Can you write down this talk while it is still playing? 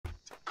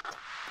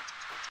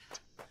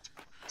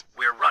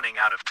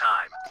out of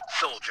time,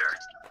 soldier.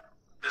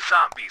 The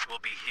zombies will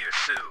be here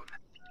soon.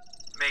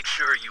 Make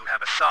sure you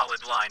have a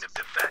solid line of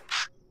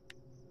defense.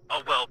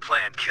 A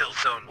well-planned kill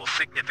zone will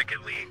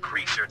significantly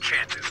increase your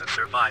chances of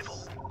survival.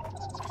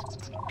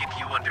 If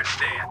you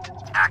understand,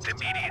 act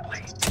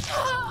immediately.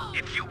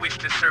 If you wish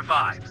to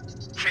survive,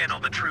 channel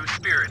the true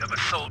spirit of a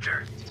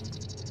soldier.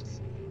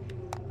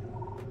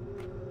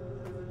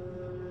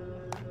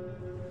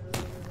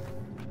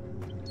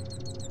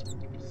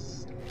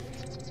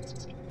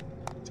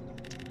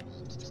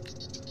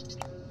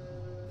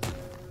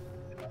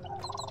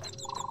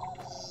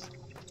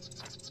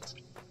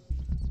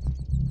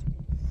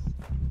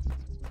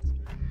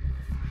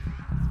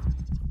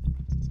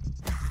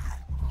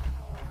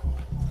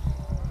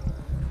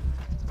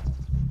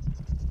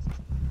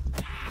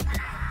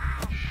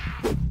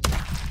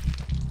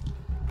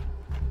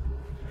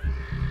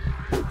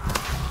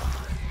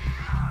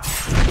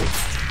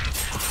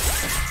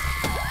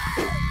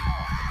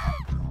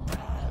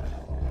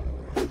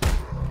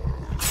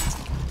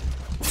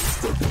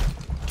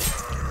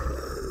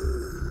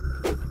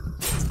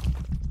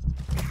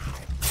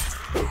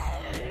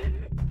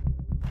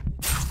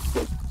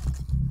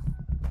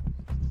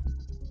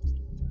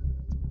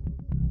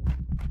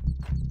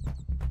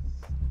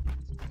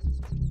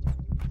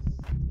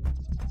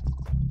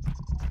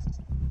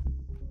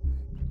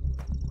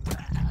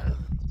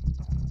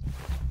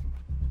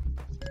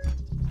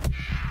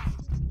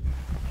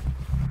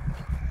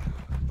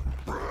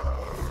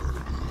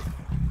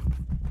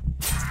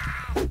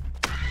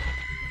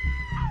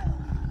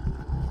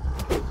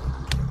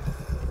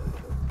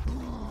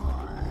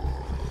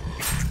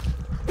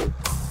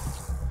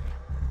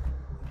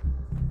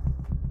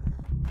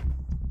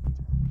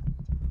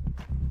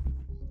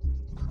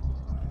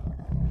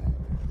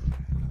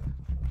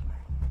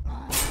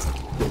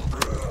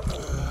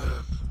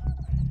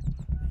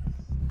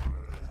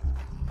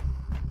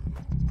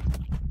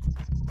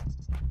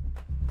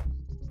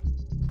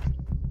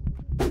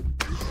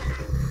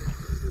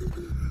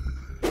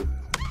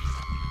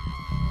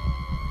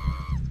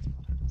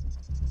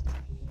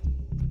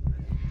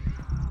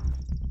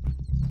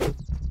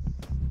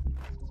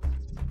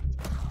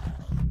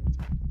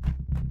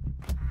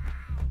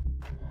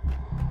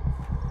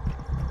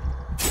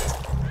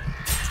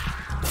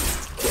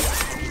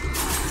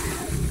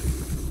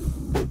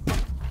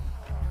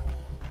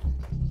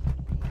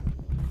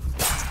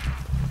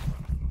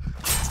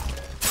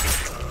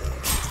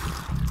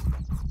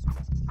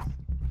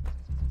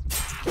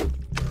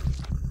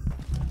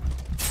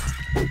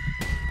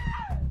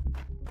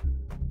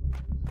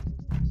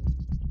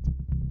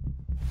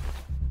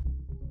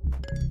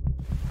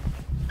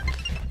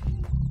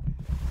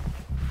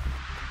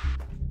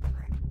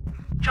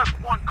 Just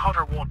one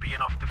cutter won't be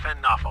enough to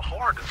fend off a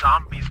horde of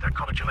zombies that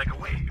come at you like a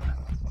wave.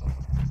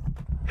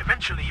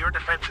 Eventually your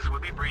defenses will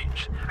be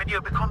breached, and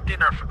you'll become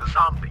dinner for the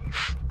zombies.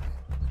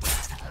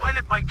 While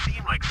it might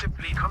seem like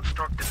simply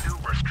constructing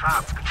numerous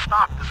traps could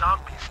stop the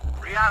zombies,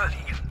 reality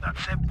isn't that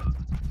simple.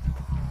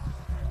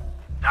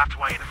 That's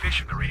why an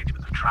efficient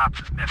arrangement of traps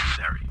is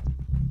necessary.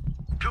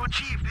 To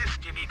achieve this,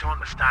 you need to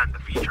understand the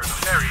features of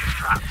various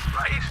traps,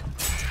 right?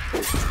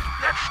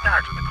 Let's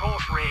start with a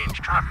close-range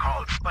trap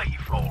called Spiky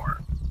Floor.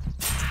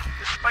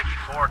 The Spiky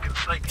Floor can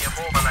slightly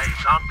immobilize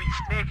zombies,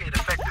 making it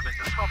effective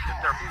in disrupting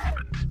their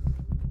movement.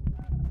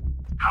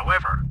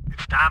 However,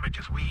 its damage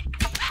is weak,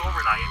 so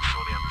relying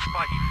solely on the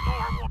Spiky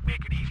Floor won't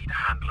make it easy to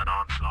handle an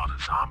onslaught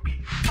of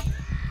zombies.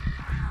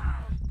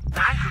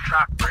 The ankle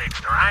trap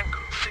breaks their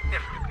ankles,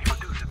 significantly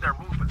reducing their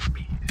movement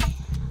speed.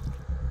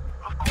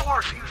 Of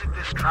course, using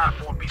this trap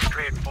won't be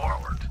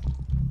straightforward.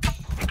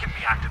 It can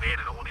be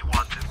activated only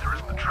once if there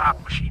isn't a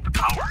trap machine to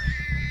power it.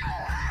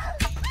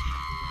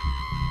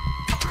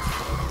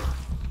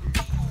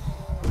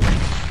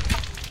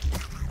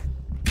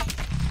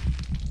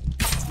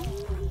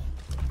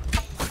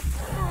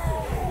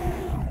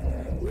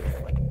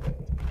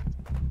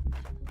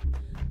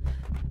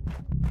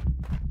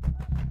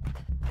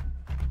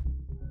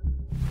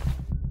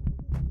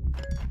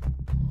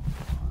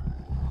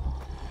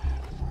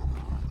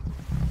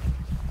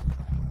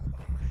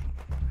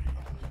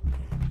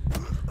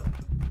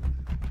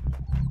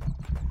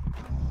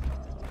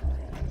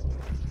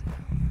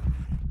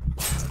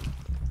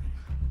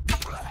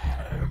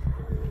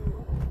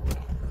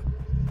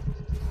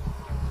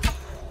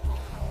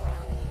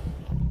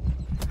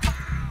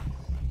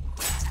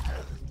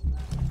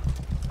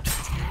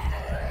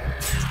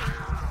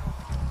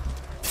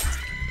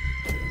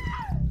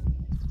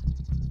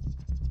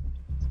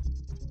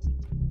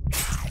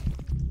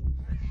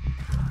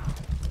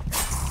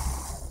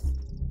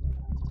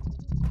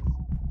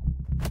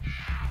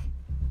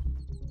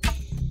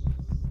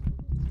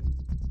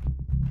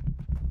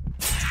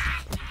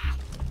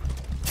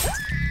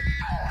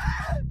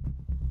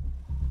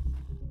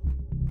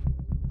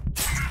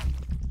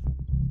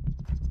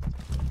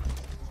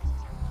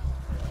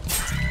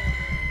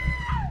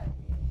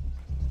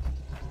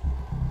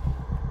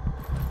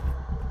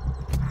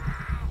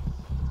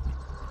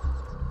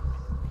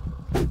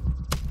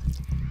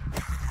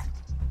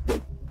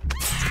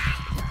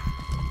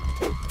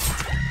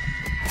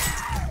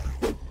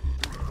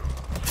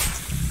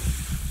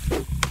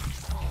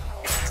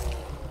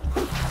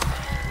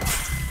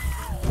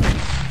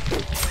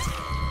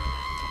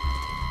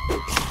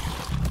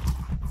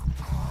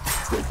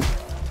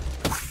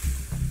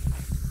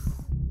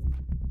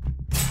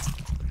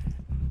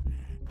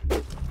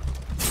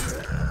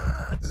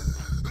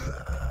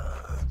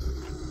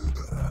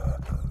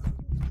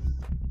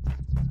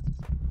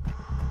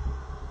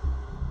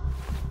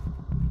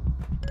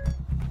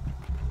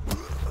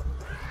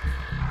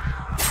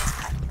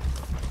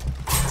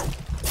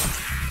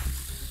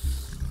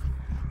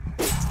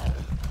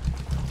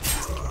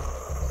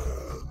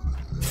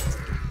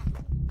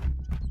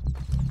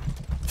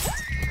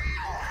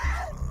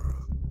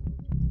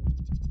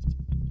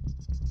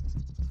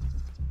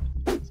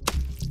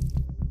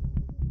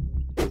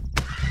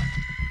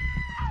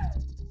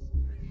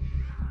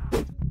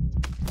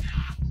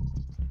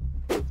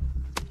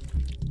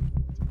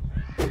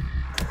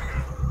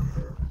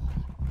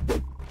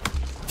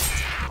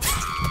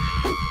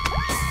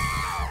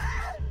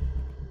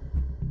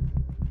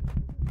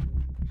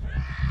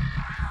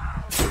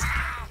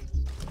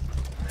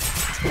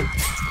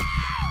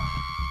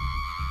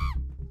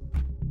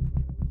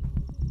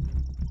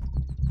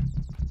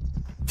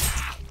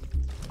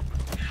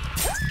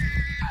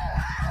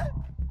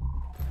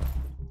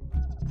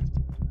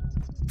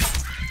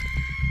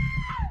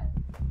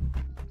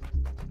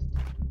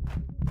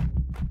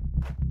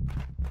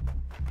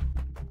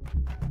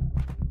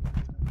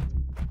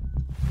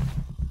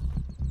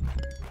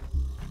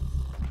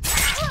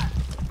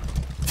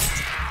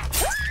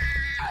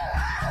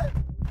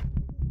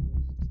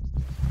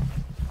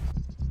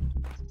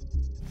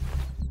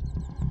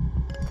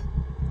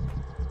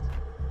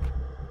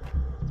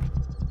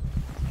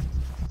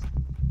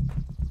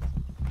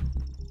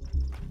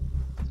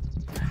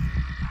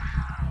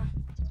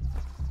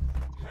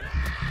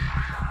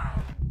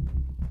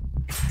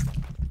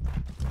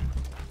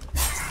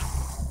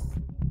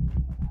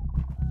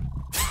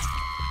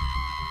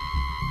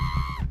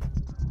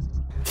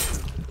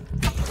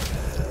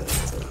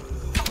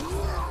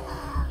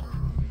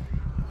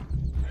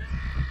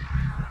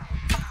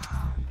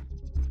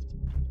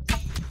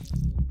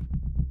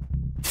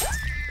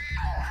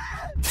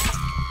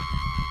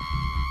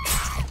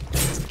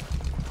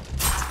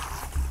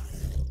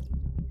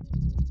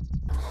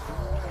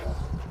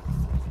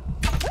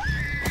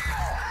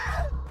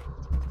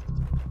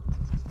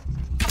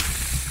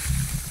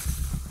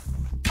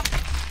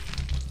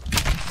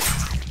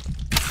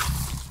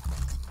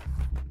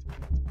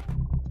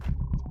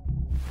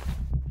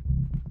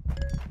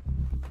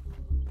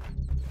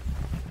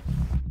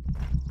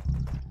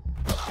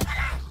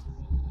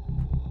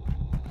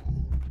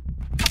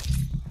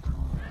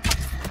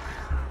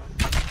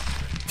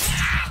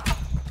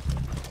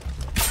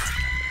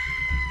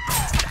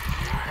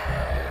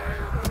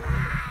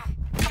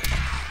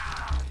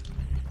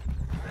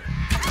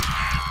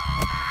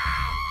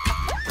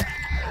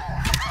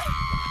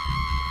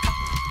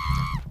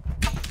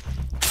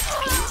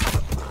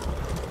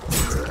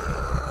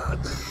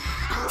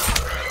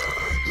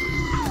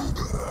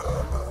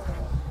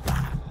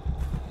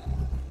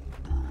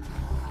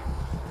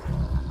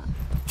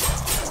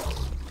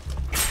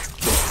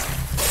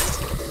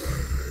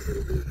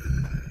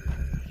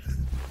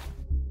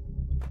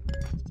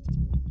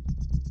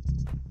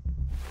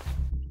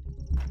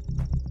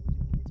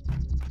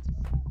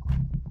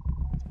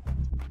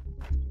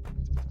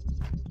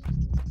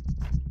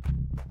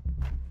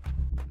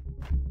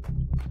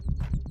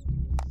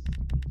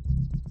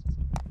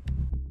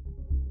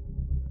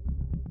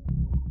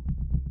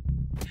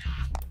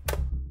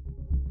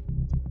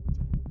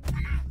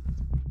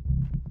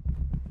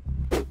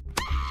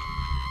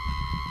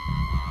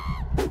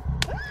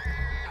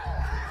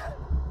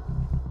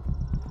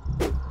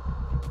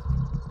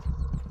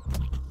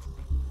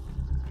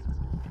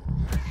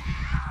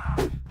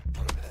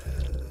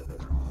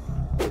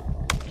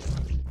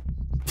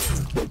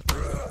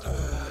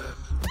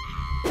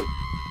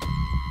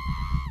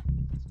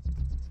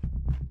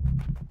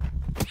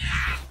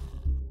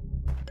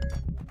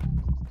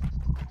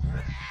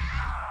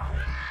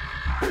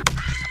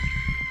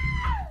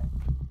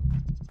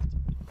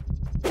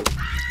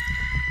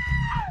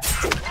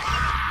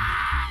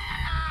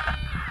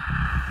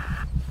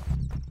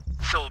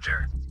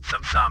 Soldier,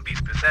 some zombies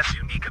possess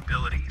unique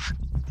abilities.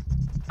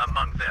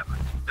 Among them,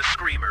 the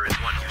Screamer is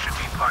one you should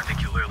be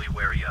particularly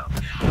wary of.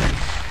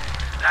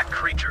 That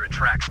creature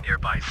attracts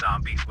nearby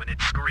zombies when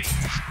it screams.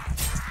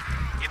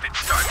 If it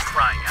starts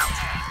crying out,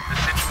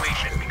 the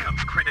situation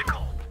becomes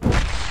critical.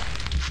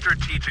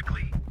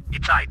 Strategically,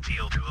 it's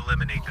ideal to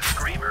eliminate the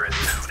Screamer as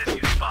soon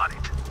as you spot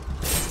it.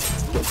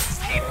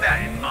 Keep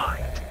that in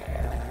mind.